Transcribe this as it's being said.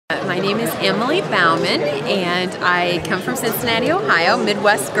My name is Emily Bauman, and I come from Cincinnati, Ohio,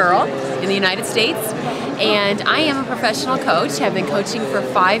 Midwest girl in the United States. And I am a professional coach, have been coaching for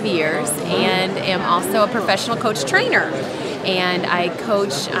 5 years, and am also a professional coach trainer. And I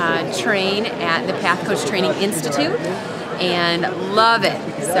coach, train at the Path Coach Training Institute, and love it.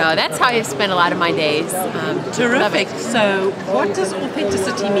 So that's how I've spent a lot of my days. Terrific. So what does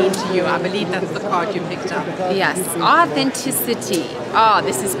authenticity mean to you? I believe that's the part you picked up. Yes, authenticity. Oh,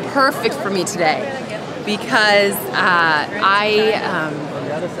 this is perfect for me today because I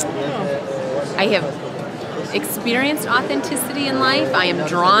have experienced authenticity in life. I am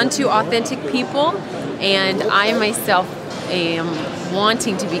drawn to authentic people, and I myself am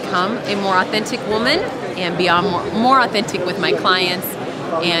wanting to become a more authentic woman and be more authentic with my clients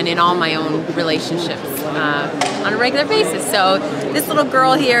and in all my own relationships on a regular basis. So this little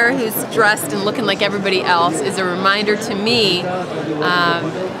girl here who's dressed and looking like everybody else is a reminder to me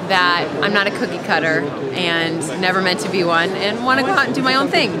that I'm not a cookie cutter and never meant to be one, and want to go out and do my own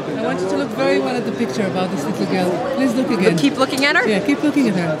thing. I want you to look very well at the picture about this little girl. Please look again. Keep looking at her? Yeah, keep looking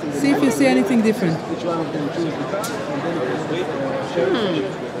at her. See if you see anything different.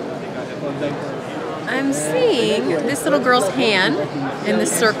 I'm seeing this little girl's hand in the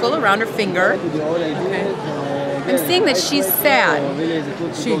circle around her finger. Okay. I'm seeing that she's sad.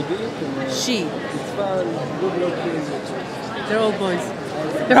 She. They're all boys.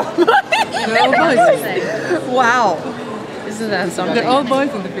 They're all boys? They're all boys. Wow. Isn't that something? They're all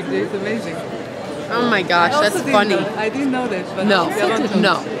boys in the picture. It's amazing. Oh my gosh, that's funny. I didn't know that. But No.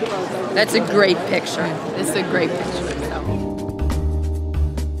 That's a great picture. It's a great picture.